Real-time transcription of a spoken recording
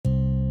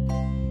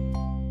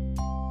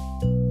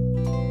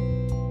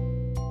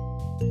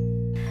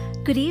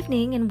Good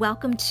evening and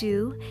welcome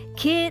to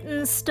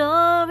Kitten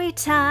Story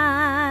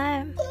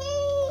Time.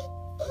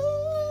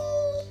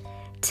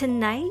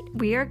 Tonight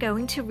we are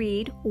going to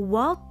read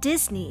Walt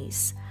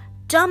Disney's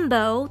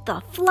Dumbo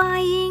the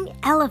Flying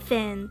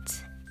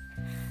Elephant.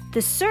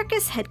 The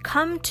circus had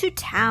come to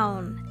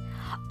town.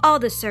 All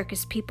the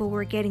circus people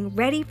were getting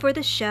ready for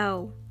the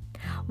show.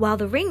 While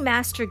the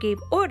ringmaster gave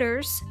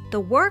orders,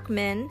 the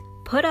workmen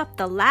put up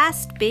the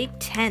last big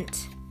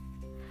tent.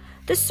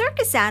 The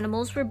circus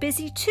animals were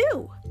busy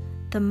too.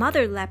 The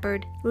mother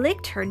leopard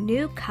licked her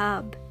new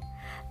cub.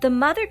 The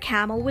mother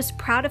camel was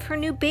proud of her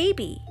new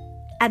baby,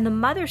 and the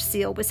mother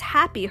seal was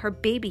happy her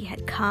baby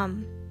had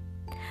come.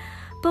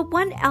 But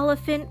one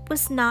elephant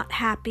was not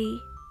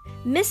happy.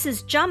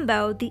 Mrs.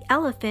 Jumbo, the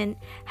elephant,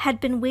 had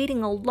been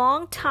waiting a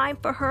long time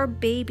for her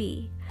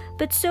baby,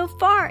 but so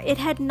far it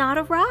had not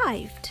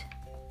arrived.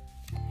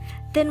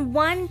 Then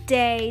one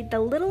day the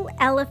little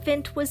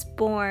elephant was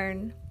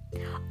born.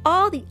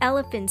 All the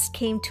elephants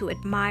came to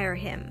admire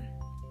him.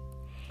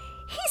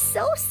 "He's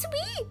so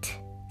sweet,"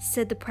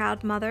 said the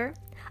proud mother.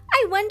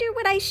 "I wonder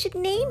what I should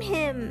name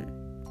him."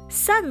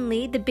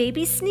 Suddenly the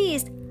baby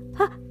sneezed,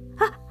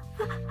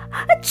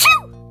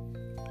 "Achoo!"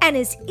 and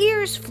his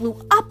ears flew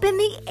up in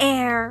the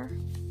air.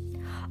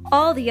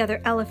 All the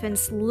other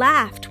elephants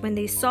laughed when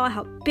they saw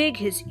how big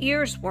his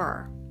ears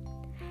were.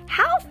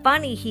 "How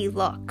funny he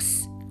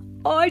looks.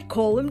 I'd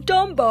call him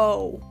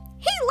Dumbo.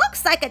 He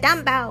looks like a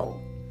Dumbo."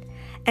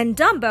 And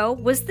Dumbo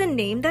was the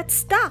name that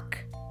stuck.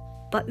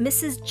 But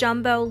Mrs.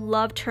 Jumbo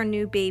loved her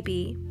new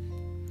baby.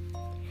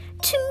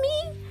 "To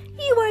me,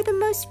 you are the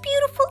most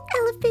beautiful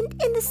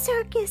elephant in the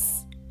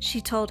circus,"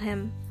 she told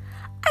him.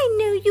 "I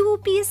know you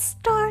will be a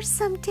star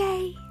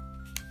someday."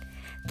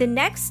 The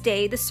next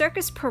day, the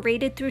circus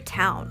paraded through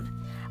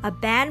town. A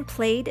band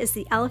played as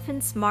the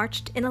elephants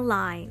marched in a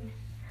line.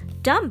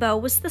 Dumbo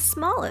was the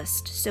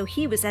smallest, so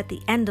he was at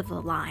the end of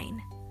the line.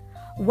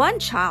 One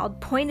child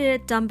pointed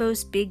at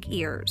Dumbo's big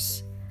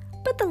ears,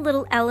 but the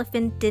little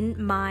elephant didn't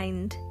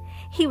mind.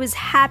 He was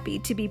happy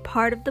to be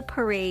part of the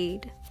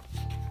parade.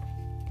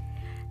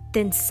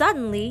 Then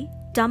suddenly,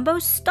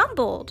 Dumbo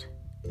stumbled.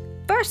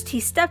 First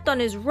he stepped on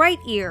his right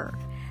ear,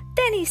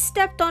 then he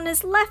stepped on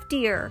his left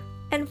ear,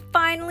 and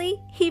finally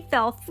he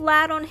fell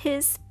flat on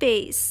his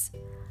face.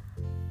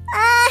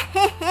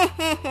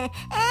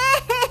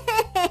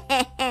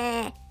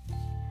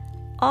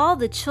 All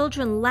the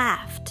children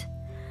laughed.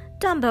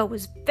 Dumbo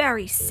was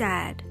very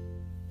sad.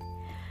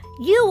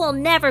 "You will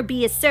never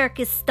be a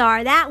circus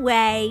star that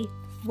way,"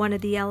 one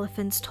of the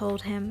elephants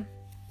told him.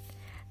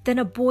 Then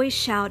a boy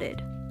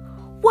shouted,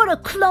 "What a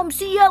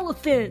clumsy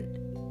elephant!"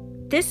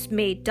 This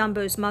made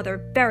Dumbo's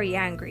mother very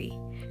angry.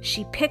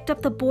 She picked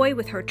up the boy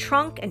with her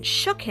trunk and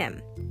shook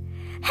him.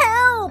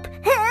 "Help!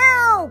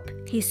 Help!"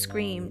 he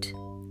screamed.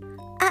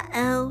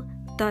 "Uh-oh,"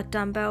 thought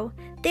Dumbo,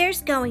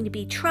 "there's going to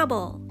be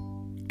trouble."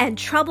 And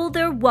trouble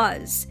there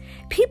was.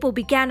 People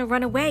began to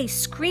run away,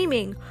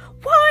 screaming,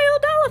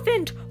 "Wild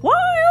elephant!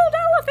 Wild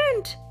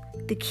elephant!"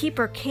 The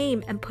keeper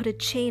came and put a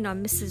chain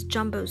on Mrs.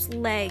 Jumbo's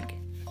leg.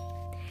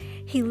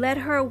 He led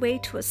her away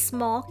to a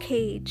small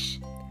cage.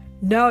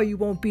 "Now you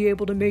won't be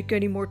able to make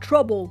any more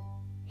trouble,"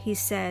 he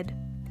said.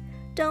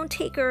 "Don't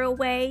take her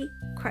away,"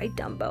 cried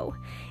Dumbo.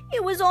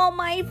 "It was all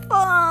my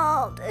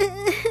fault."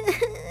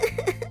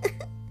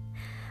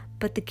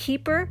 But the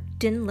keeper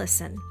didn't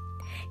listen.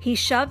 He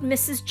shoved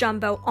Mrs.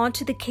 Jumbo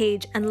onto the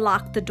cage and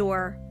locked the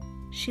door.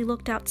 She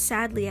looked out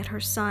sadly at her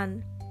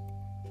son.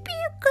 "Be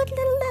a good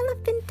little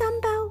elephant,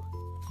 Dumbo."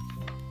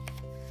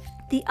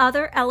 The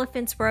other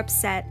elephants were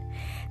upset.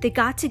 They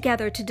got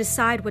together to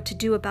decide what to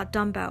do about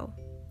Dumbo.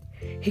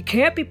 "He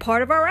can't be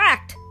part of our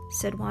act,"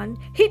 said one.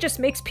 "He just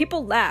makes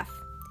people laugh."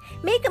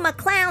 "Make him a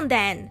clown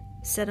then,"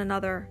 said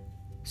another.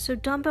 So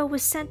Dumbo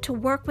was sent to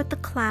work with the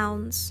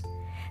clowns.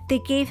 They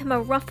gave him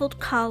a ruffled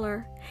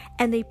collar,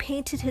 and they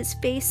painted his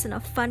face in a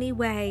funny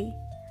way.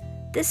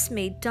 This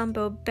made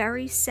Dumbo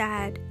very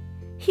sad.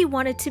 He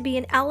wanted to be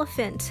an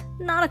elephant,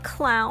 not a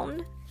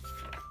clown.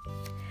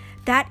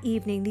 That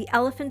evening, the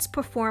elephants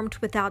performed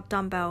without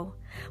Dumbo.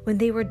 When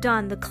they were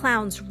done, the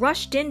clowns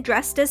rushed in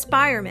dressed as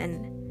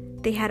firemen.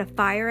 They had a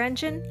fire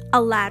engine, a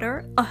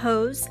ladder, a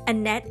hose, a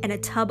net, and a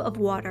tub of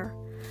water.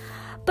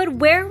 But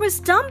where was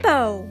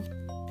Dumbo?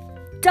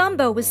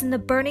 Dumbo was in the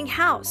burning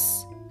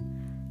house.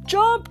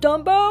 "Jump,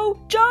 Dumbo,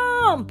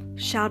 jump!"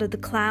 shouted the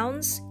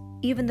clowns.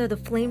 Even though the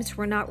flames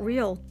were not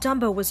real,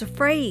 Dumbo was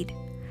afraid.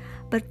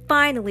 But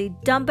finally,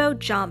 Dumbo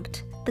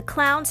jumped. The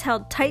clowns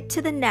held tight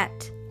to the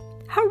net.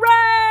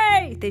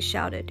 "Hooray!" they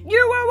shouted.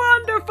 "You were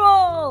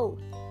wonderful!"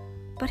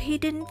 But he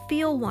didn't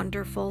feel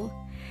wonderful.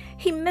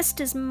 He missed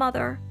his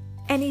mother,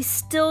 and he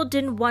still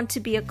didn't want to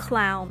be a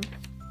clown.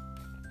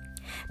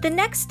 The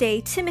next day,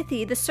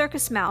 Timothy, the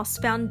circus mouse,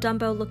 found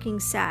Dumbo looking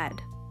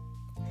sad.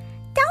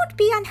 "Don't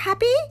be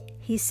unhappy,"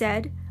 he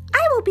said.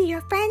 "I will be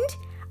your friend.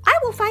 I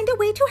will find a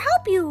way to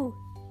help you.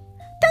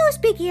 Those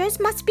big ears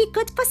must be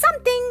good for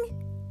something.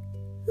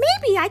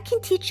 Maybe I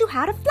can teach you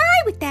how to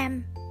fly with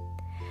them."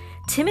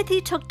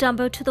 Timothy took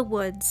Dumbo to the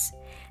woods.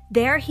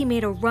 There he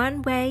made a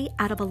runway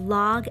out of a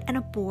log and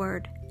a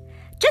board.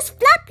 Just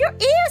flap your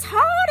ears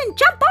hard and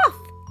jump off,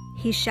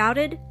 he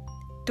shouted.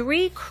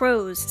 3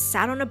 crows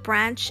sat on a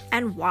branch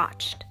and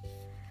watched.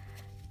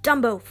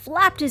 Dumbo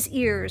flapped his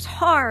ears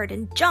hard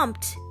and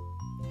jumped.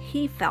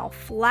 He fell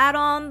flat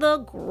on the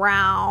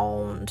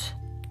ground.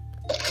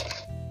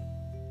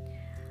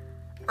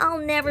 I'll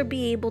never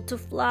be able to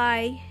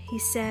fly, he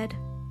said.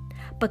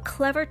 But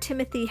clever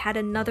Timothy had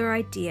another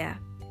idea.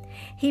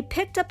 He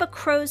picked up a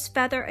crow's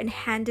feather and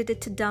handed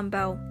it to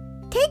Dumbo.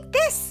 Take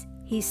this,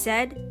 he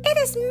said. It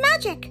is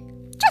magic.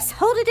 Just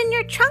hold it in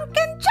your trunk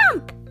and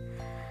jump.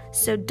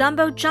 So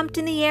Dumbo jumped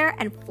in the air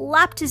and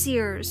flapped his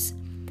ears.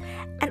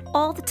 And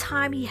all the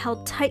time he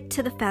held tight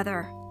to the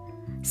feather.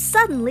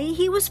 Suddenly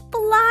he was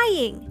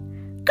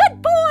flying.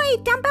 Good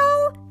boy,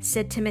 Dumbo,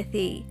 said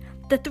Timothy.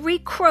 The 3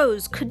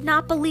 crows could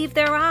not believe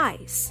their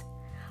eyes.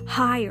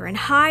 Higher and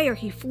higher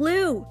he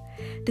flew.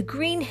 The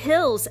green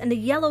hills and the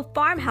yellow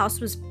farmhouse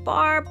was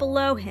far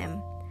below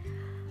him.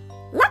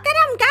 Look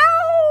at him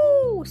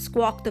go,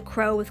 squawked the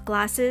crow with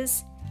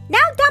glasses. Now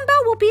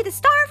Dumbo will be the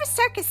star of a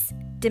circus,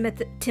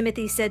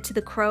 Timothy said to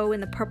the crow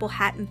in the purple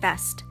hat and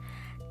vest.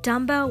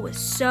 Dumbo was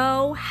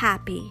so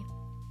happy.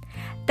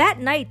 That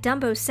night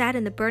Dumbo sat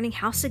in the burning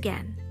house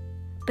again.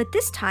 But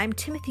this time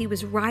Timothy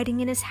was riding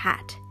in his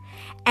hat,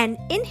 and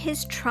in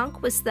his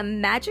trunk was the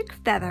magic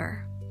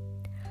feather.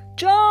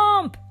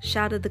 Jump!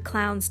 Shouted the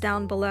clowns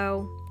down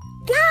below.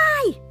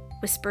 Fly!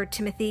 Whispered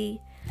Timothy.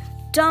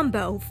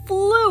 Dumbo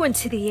flew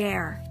into the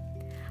air.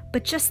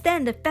 But just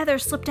then the feather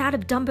slipped out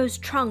of Dumbo's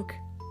trunk.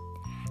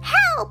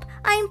 Help!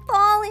 I'm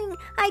falling!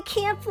 I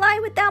can't fly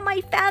without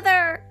my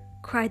feather!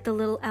 Cried the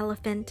little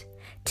elephant.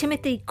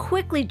 Timothy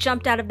quickly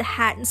jumped out of the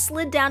hat and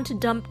slid down to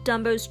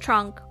Dumbo's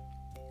trunk.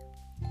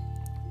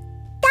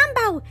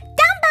 Dumbo!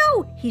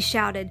 Dumbo! He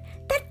shouted.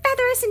 That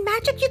feather isn't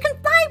magic. You can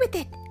fly with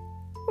it.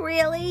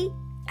 Really?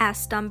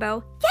 Asked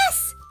Dumbo.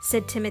 Yes,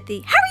 said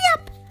Timothy. Hurry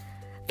up!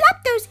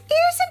 Flap those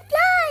ears and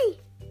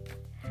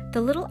fly!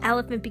 The little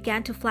elephant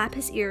began to flap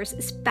his ears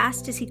as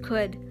fast as he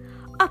could.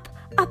 Up,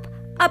 up,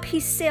 up he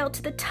sailed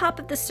to the top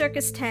of the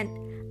circus tent.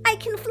 I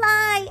can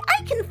fly!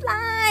 I can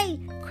fly!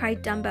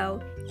 Cried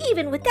Dumbo,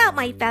 even without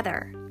my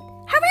feather.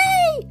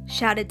 Hooray!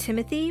 Shouted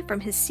Timothy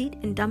from his seat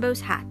in Dumbo's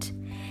hat.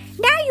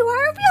 Now you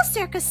are a real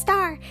circus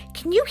star.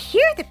 Can you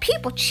hear the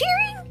people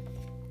cheering?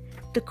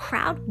 The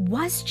crowd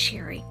was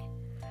cheering.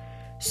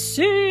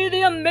 See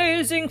the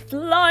amazing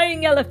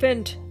flying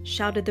elephant,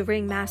 shouted the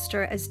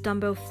ringmaster as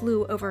Dumbo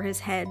flew over his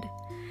head.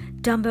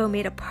 Dumbo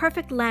made a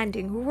perfect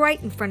landing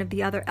right in front of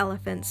the other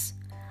elephants.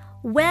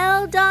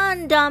 Well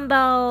done,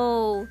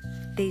 Dumbo,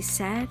 they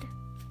said.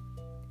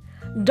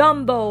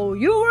 Dumbo,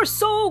 you are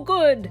so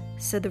good,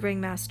 said the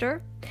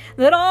ringmaster,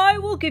 that I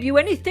will give you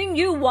anything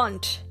you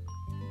want.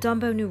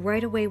 Dumbo knew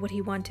right away what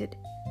he wanted.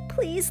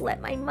 Please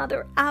let my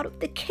mother out of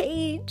the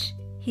cage,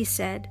 he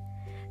said.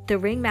 The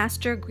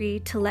ringmaster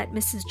agreed to let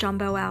Mrs.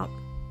 Jumbo out.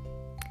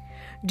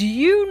 Do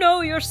you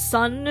know your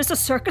son is a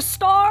circus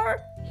star?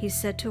 He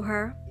said to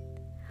her.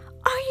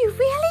 Are you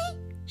really?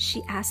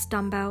 She asked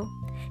Dumbo.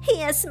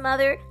 Yes,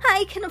 Mother,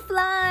 I can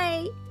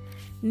fly.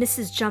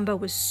 Mrs. Jumbo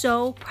was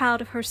so proud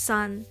of her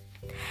son.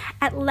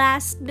 At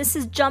last,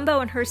 Mrs. Jumbo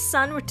and her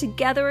son were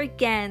together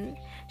again.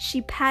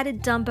 She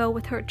patted Dumbo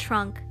with her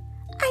trunk.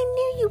 I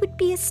knew you would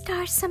be a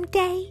star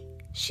someday,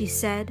 she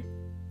said.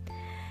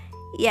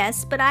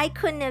 Yes, but I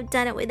couldn't have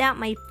done it without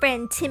my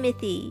friend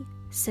Timothy,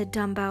 said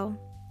Dumbo.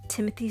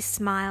 Timothy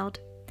smiled.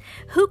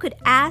 Who could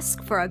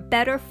ask for a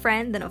better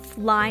friend than a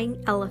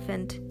flying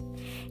elephant?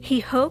 He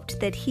hoped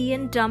that he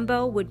and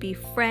Dumbo would be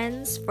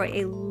friends for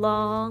a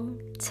long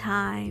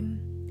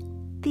time.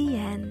 The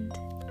end.